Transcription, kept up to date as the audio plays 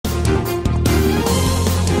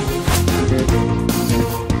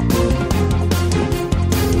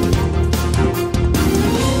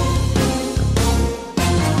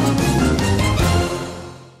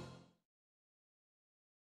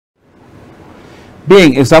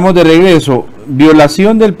Bien, estamos de regreso.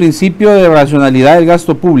 Violación del principio de racionalidad del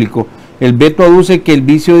gasto público. El veto aduce que el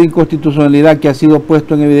vicio de inconstitucionalidad que ha sido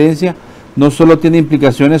puesto en evidencia no solo tiene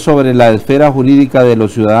implicaciones sobre la esfera jurídica de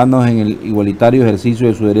los ciudadanos en el igualitario ejercicio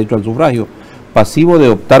de su derecho al sufragio pasivo de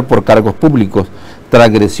optar por cargos públicos,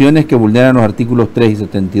 transgresiones que vulneran los artículos 3 y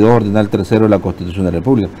 72 ordinal tercero de la Constitución de la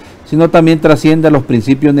República, sino también trasciende a los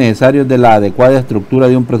principios necesarios de la adecuada estructura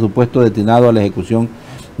de un presupuesto destinado a la ejecución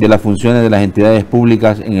de las funciones de las entidades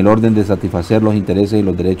públicas en el orden de satisfacer los intereses y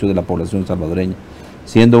los derechos de la población salvadoreña,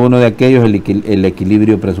 siendo uno de aquellos el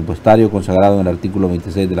equilibrio presupuestario consagrado en el artículo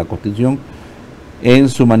 26 de la Constitución en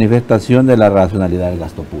su manifestación de la racionalidad del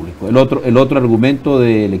gasto público. El otro argumento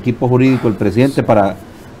del equipo jurídico del presidente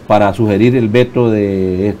para sugerir el veto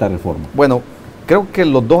de esta reforma. Bueno, creo que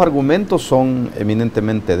los dos argumentos son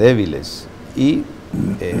eminentemente débiles y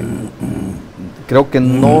creo que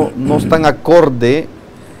no están acorde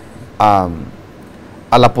a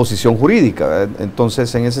la posición jurídica.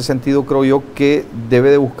 Entonces, en ese sentido, creo yo que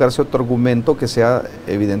debe de buscarse otro argumento que sea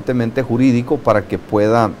evidentemente jurídico para que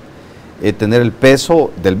pueda tener el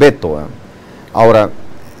peso del veto. Ahora,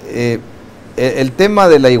 el tema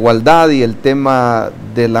de la igualdad y el tema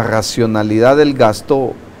de la racionalidad del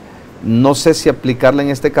gasto, no sé si aplicarla en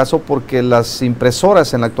este caso porque las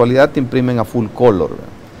impresoras en la actualidad te imprimen a full color.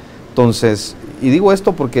 Entonces, y digo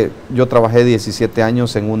esto porque yo trabajé 17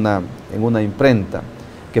 años en una imprenta,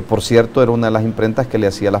 que por cierto era una de las imprentas que le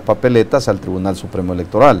hacía las papeletas al Tribunal Supremo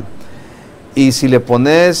Electoral. Y si le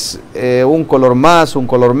pones un color más, un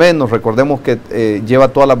color menos, recordemos que lleva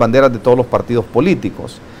todas las banderas de todos los partidos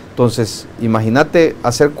políticos. Entonces, imagínate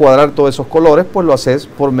hacer cuadrar todos esos colores, pues lo haces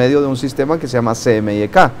por medio de un sistema que se llama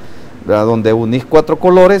CMYK, ¿verdad? Donde unís 4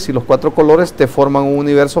 colores y los 4 colores te forman un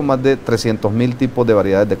universo más de 300.000 tipos de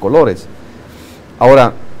variedades de colores.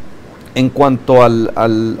 Ahora, en cuanto a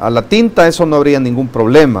la tinta, eso no habría ningún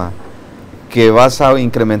problema. Que vas a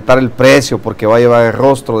incrementar el precio porque va a llevar el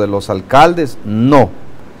rostro de los alcaldes, no.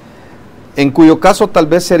 En cuyo caso tal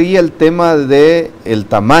vez sería el tema del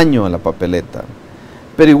tamaño de la papeleta.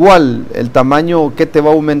 Pero igual, el tamaño que te va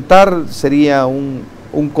a aumentar sería un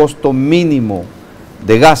costo mínimo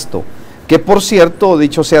de gasto. Que por cierto,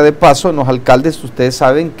 dicho sea de paso, en los alcaldes ustedes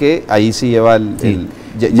saben que ahí sí lleva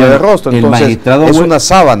lleva el rostro. Entonces es una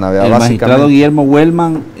sábana, ¿verdad? El magistrado Guillermo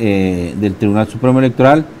Wellman del Tribunal Supremo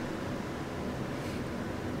Electoral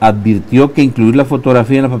advirtió que incluir la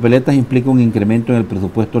fotografía en las papeletas implica un incremento en el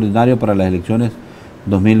presupuesto ordinario para las elecciones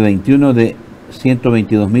 2021 de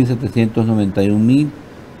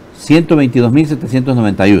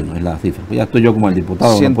 122.791 es la cifra. Ya estoy yo como el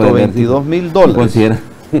diputado. $122.000.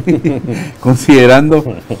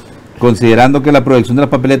 Considerando que la proyección de las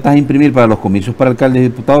papeletas a imprimir para los comicios para alcaldes y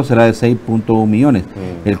diputados será de 6.1 millones.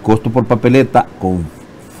 El costo por papeleta con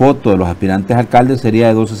foto de los aspirantes alcaldes sería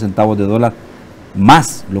de 12 centavos de dólar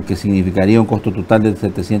más, lo que significaría un costo total de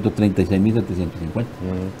 736.750.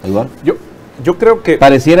 Eduardo. Yo creo que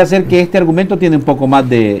pareciera ser que este argumento tiene un poco más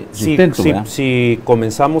de sustento. Si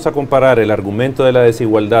comenzamos a comparar el argumento de la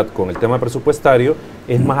desigualdad con el tema presupuestario,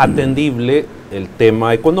 es más atendible el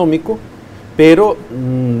tema económico, pero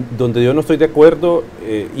donde yo no estoy de acuerdo,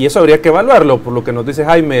 y eso habría que evaluarlo, por lo que nos dice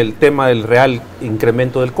Jaime, el tema del real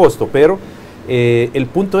incremento del costo, pero el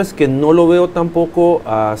punto es que no lo veo tampoco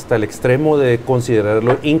hasta el extremo de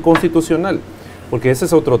considerarlo inconstitucional, porque ese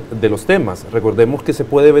es otro de los temas. Recordemos que se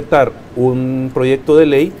puede vetar un proyecto de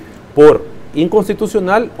ley por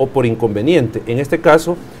inconstitucional o por inconveniente. En este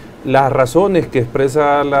caso, las razones que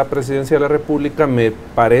expresa la Presidencia de la República me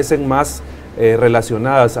parecen más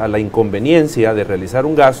relacionadas a la inconveniencia de realizar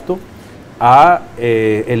un gasto, a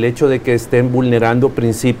el hecho de que estén vulnerando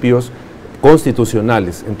principios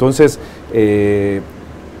constitucionales. Entonces,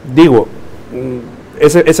 digo,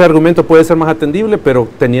 ese argumento puede ser más atendible, pero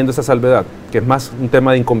teniendo esa salvedad, que es más un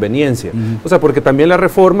tema de inconveniencia. O sea, porque también la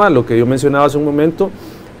reforma, lo que yo mencionaba hace un momento,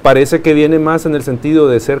 parece que viene más en el sentido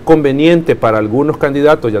de ser conveniente para algunos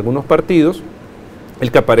candidatos y algunos partidos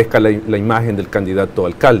el que aparezca la imagen del candidato a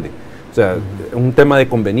alcalde. O sea, un tema de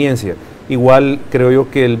conveniencia. Igual creo yo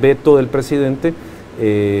que el veto del presidente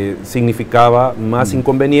significaba más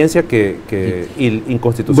inconveniencia que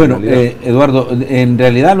inconstitucionalidad. Bueno, Eduardo, en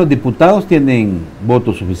realidad los diputados tienen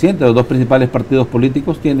votos suficientes, los dos principales partidos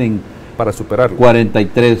políticos tienen para superarlo.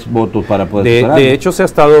 43 votos para poder superarlo. De hecho se ha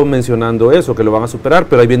estado mencionando eso, que lo van a superar,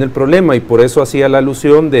 pero ahí viene el problema y por eso hacía la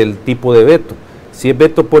alusión del tipo de veto. Si es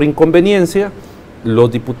veto por inconveniencia,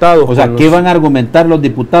 los diputados... O sea, ¿qué van a argumentar los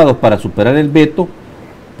diputados para superar el veto?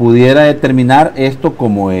 Pudiera determinar esto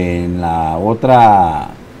como en la otra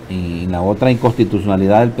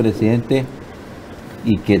inconstitucionalidad del presidente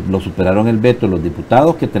y que lo superaron el veto de los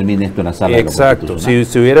diputados, que termine esto en la sala. Exacto, si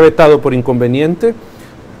se hubiera vetado por inconveniente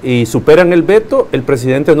y superan el veto, el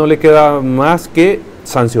presidente no le queda más que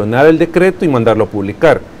sancionar el decreto y mandarlo a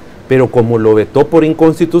publicar. Pero como lo vetó por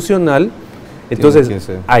inconstitucional, entonces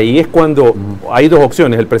ahí es cuando hay dos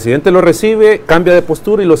opciones: el presidente lo recibe, cambia de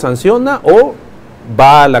postura y lo sanciona, o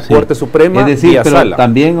va a la Corte Suprema, es decir, vía pero sala.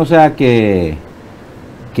 También, o sea, que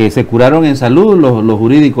se curaron en salud los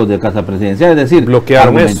jurídicos de Casa Presidencial, es decir,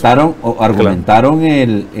 bloquearon argumentaron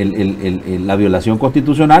la violación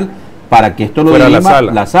constitucional para que esto lo dirima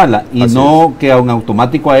la sala y Así no que a un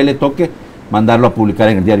automático a él le toque mandarlo a publicar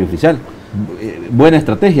en el diario oficial. Buena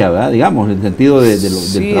estrategia, ¿verdad? Digamos, en el sentido del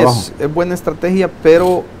trabajo. Sí, es buena estrategia,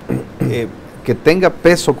 pero que tenga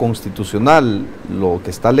peso constitucional lo que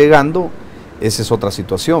está alegando, esa es otra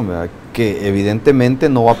situación, ¿verdad? Que evidentemente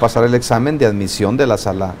no va a pasar el examen de admisión de la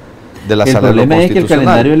sala de lo constitucional. El problema es que el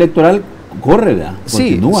calendario electoral corre, ¿verdad?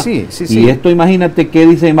 Continúa. Sí. Y esto, imagínate que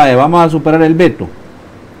dicen, vale, vamos a superar el veto.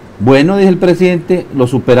 Bueno, dice el presidente, lo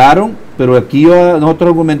superaron, pero aquí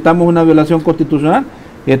nosotros argumentamos una violación constitucional.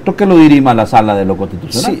 Esto que lo dirima la sala de lo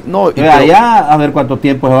constitucional. Sí, no, allá a ver cuánto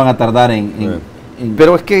tiempo se van a tardar en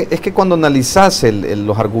pero es que cuando analizas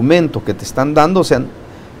los argumentos que te están dando, o sea,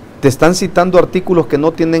 te están citando artículos que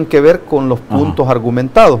no tienen que ver con los puntos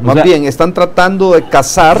argumentados. Más bien, están tratando de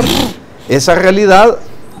casar esa realidad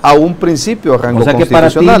a un principio de rango constitucional. O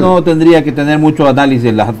sea que para ti no tendría que tener mucho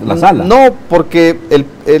análisis la sala. No, porque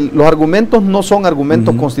los argumentos no son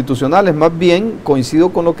argumentos constitucionales, más bien, coincido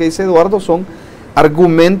con lo que dice Eduardo, son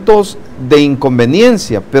argumentos de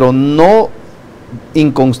inconveniencia, pero no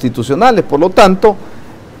inconstitucionales. Por lo tanto,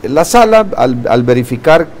 la sala, al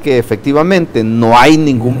verificar que efectivamente no hay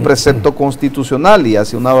ningún precepto constitucional y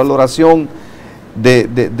hace una valoración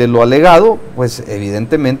de lo alegado, pues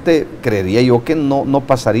evidentemente creería yo que no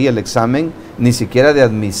pasaría el examen ni siquiera de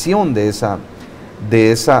admisión de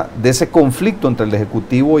ese conflicto entre el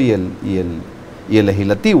Ejecutivo y el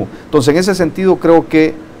Legislativo. Entonces, en ese sentido, creo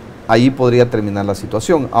que ahí podría terminar la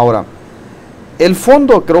situación. Ahora, el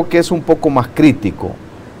fondo creo que es un poco más crítico.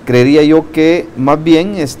 Creería yo que más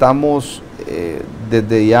bien estamos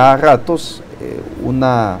desde ya ratos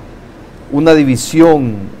una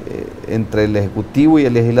división entre el Ejecutivo y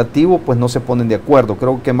el Legislativo, pues no se ponen de acuerdo.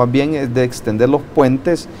 Creo que más bien es de extender los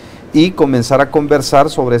puentes y comenzar a conversar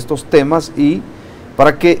sobre estos temas, y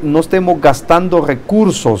para que no estemos gastando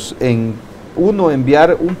recursos en uno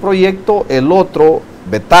enviar un proyecto, el otro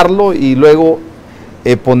vetarlo y luego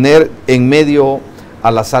poner en medio a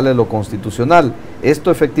la sala de lo constitucional.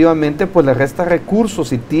 Esto efectivamente pues le resta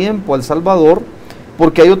recursos y tiempo a El Salvador,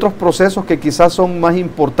 porque hay otros procesos que quizás son más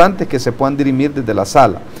importantes que se puedan dirimir desde la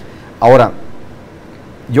sala. Ahora,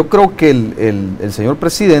 yo creo que el señor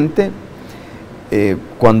presidente,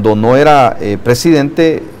 cuando no era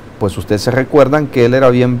presidente, pues ustedes se recuerdan que él era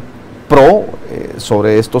bien pro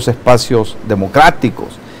sobre estos espacios democráticos,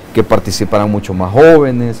 que participaran mucho más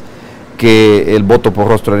jóvenes, que el voto por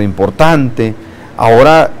rostro era importante.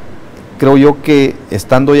 Ahora creo yo que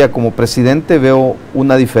estando ya como presidente veo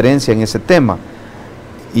una diferencia en ese tema,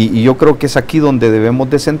 y yo creo que es aquí donde debemos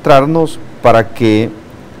de centrarnos para que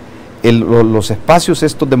los espacios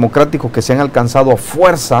estos democráticos que se han alcanzado a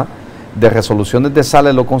fuerza de resoluciones de sala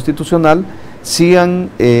de lo constitucional sigan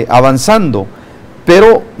avanzando.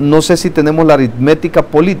 Pero no sé si tenemos la aritmética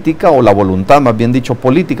política o la voluntad, más bien dicho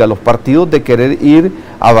política, de los partidos de querer ir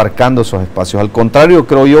abarcando esos espacios. Al contrario,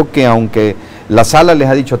 creo yo que aunque la sala les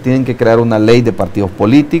ha dicho tienen que crear una ley de partidos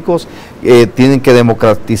políticos, tienen que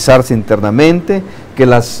democratizarse internamente, que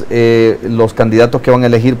los candidatos que van a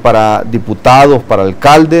elegir para diputados, para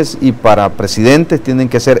alcaldes y para presidentes tienen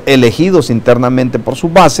que ser elegidos internamente por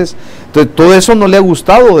sus bases. Entonces, todo eso no le ha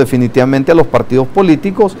gustado definitivamente a los partidos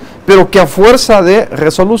políticos, pero que a fuerza de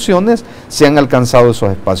resoluciones se han alcanzado esos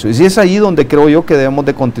espacios. Y es ahí donde creo yo que debemos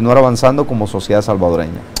de continuar avanzando como sociedad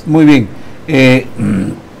salvadoreña. Muy bien.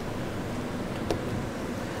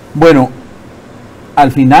 Bueno,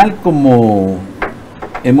 al final, como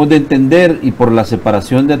hemos de entender, y por la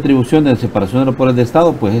separación de atribuciones, la separación de los poderes de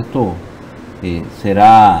Estado, pues esto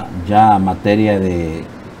será ya materia de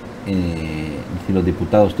si los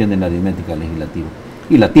diputados tienen la aritmética legislativa.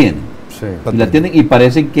 Y la tienen. Sí, y la tienen, y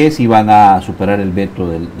parece que si van a superar el veto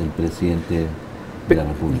del presidente de la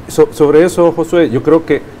República. Sobre eso, Josué, yo creo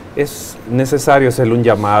que es necesario hacerle un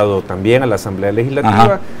llamado también a la Asamblea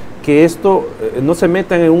Legislativa, que esto no se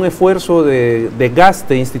metan en un esfuerzo de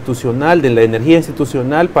gaste institucional, de la energía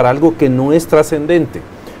institucional para algo que no es trascendente.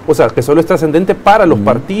 O sea, que solo es trascendente para los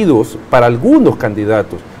partidos, para algunos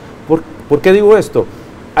candidatos. ¿Por qué digo esto?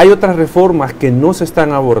 hay otras reformas que no se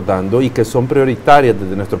están abordando y que son prioritarias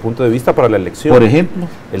desde nuestro punto de vista para la elección. Por ejemplo,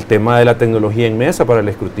 el tema de la tecnología en mesa para el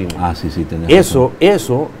escrutinio. Sí, tenés razón.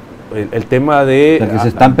 El tema de... O sea, que se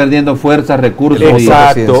están perdiendo fuerzas, recursos.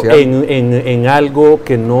 Exacto, en algo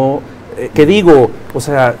que no... que digo, o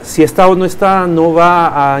sea, si está o no está, no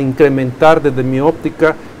va a incrementar desde mi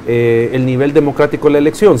óptica el nivel democrático de la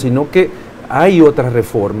elección, sino que hay otras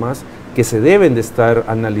reformas que se deben de estar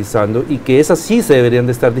analizando y que esas sí se deberían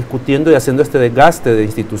de estar discutiendo y haciendo este desgaste de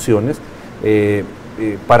instituciones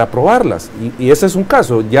para aprobarlas. Y ese es un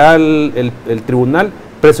caso. Ya el tribunal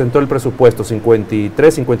presentó el presupuesto,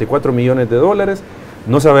 53, 54 millones de dólares.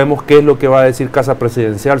 No sabemos qué es lo que va a decir Casa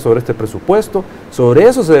Presidencial sobre este presupuesto. Sobre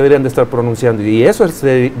eso se deberían de estar pronunciando y eso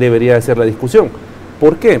debería de ser la discusión.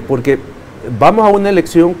 ¿Por qué? Porque vamos a una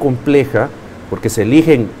elección compleja, porque se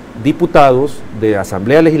eligen diputados de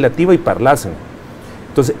Asamblea Legislativa y Parlacen.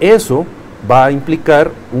 Entonces eso va a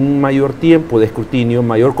implicar un mayor tiempo de escrutinio,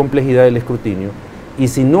 mayor complejidad del escrutinio, y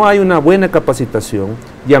si no hay una buena capacitación,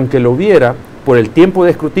 y aunque lo hubiera, por el tiempo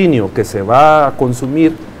de escrutinio que se va a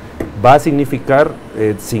consumir, va a significar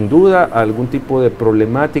sin duda algún tipo de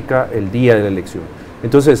problemática el día de la elección.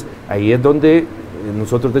 Entonces ahí es donde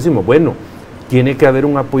nosotros decimos, bueno, tiene que haber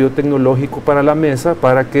un apoyo tecnológico para la mesa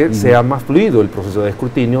para que sea más fluido el proceso de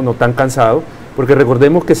escrutinio, no tan cansado, porque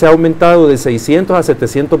recordemos que se ha aumentado de 600 a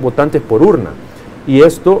 700 votantes por urna. Y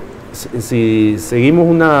esto, si seguimos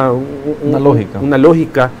una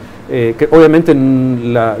lógica que obviamente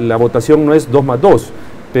la votación no es 2+2,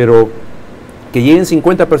 pero que lleguen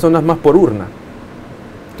 50 personas más por urna,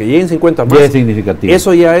 que lleguen 50 más, ya es significativo.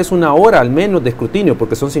 Eso ya es una hora al menos de escrutinio,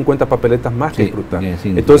 porque son 50 papeletas más que escrutar.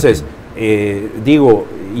 Entonces, digo,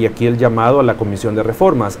 y aquí el llamado a la Comisión de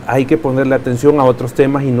Reformas, hay que ponerle atención a otros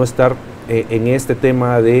temas y no estar en este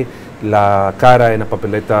tema de la cara en la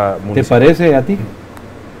papeleta municipal. ¿Te parece a ti?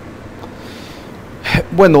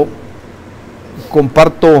 Bueno,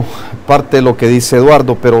 comparto parte de lo que dice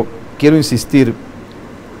Eduardo, pero quiero insistir,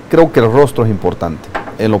 creo que el rostro es importante.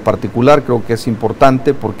 En lo particular creo que es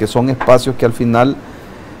importante porque son espacios que al final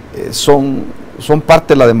son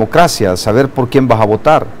parte de la democracia, saber por quién vas a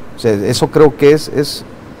votar. O sea, eso creo que es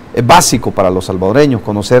básico para los salvadoreños,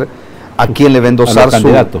 conocer a quién le va a endosar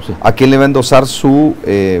su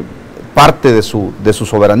parte de su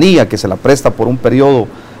soberanía, que se la presta por un periodo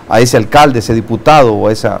a ese alcalde, ese diputado o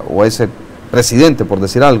a ese presidente, por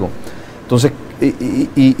decir algo. Entonces,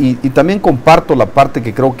 y también comparto la parte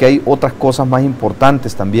que creo que hay otras cosas más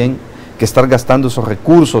importantes también que estar gastando esos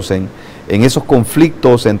recursos en esos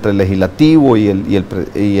conflictos entre el legislativo y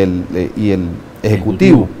el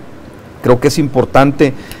ejecutivo. Creo que es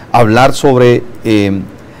importante hablar sobre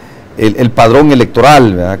el padrón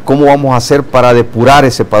electoral, ¿verdad? ¿Cómo vamos a hacer para depurar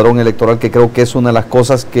ese padrón electoral? Que creo que es una de las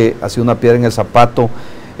cosas que ha sido una piedra en el zapato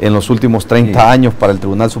en los últimos 30 años para el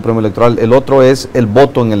Tribunal Supremo Electoral. El otro es el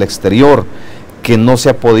voto en el exterior, que no se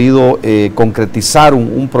ha podido concretizar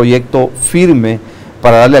un proyecto firme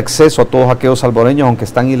para darle acceso a todos aquellos salvadoreños, aunque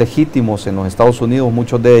están ilegítimos en los Estados Unidos,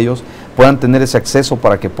 muchos de ellos puedan tener ese acceso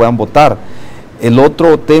para que puedan votar. El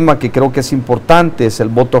otro tema que creo que es importante es el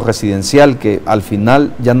voto residencial, que al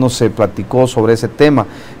final ya no se platicó sobre ese tema,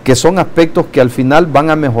 que son aspectos que al final van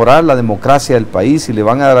a mejorar la democracia del país y le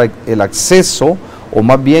van a dar el acceso, o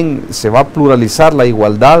más bien se va a pluralizar la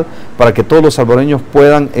igualdad para que todos los salvadoreños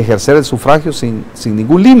puedan ejercer el sufragio sin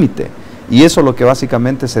ningún límite. Y eso es lo que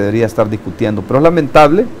básicamente se debería estar discutiendo. Pero es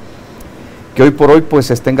lamentable que hoy por hoy pues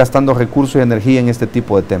se estén gastando recursos y energía en este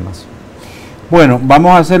tipo de temas. Bueno,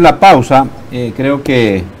 vamos a hacer la pausa. Creo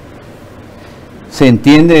que se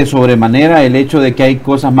entiende de sobremanera el hecho de que hay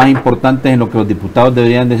cosas más importantes en lo que los diputados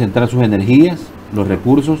deberían de centrar sus energías, los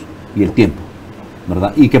recursos y el tiempo,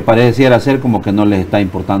 ¿verdad? Y que pareciera ser como que no les está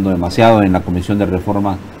importando demasiado en la Comisión de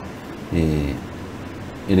Reformas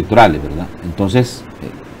Electorales, ¿verdad? Entonces,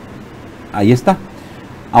 ahí está.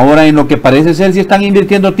 Ahora, en lo que parece ser, si están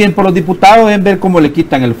invirtiendo tiempo los diputados en ver cómo le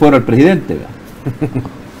quitan el fuero al presidente, ¿verdad?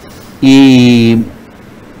 Y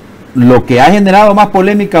lo que ha generado más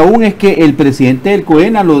polémica aún es que el presidente del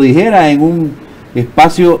COENA lo dijera en un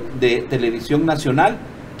espacio de televisión nacional,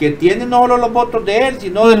 que tiene no solo los votos de él,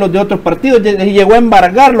 sino de los de otros partidos, y llegó a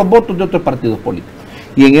embargar los votos de otros partidos políticos.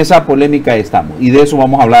 Y en esa polémica estamos, y de eso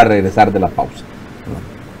vamos a hablar al regresar de la pausa.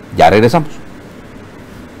 Ya regresamos.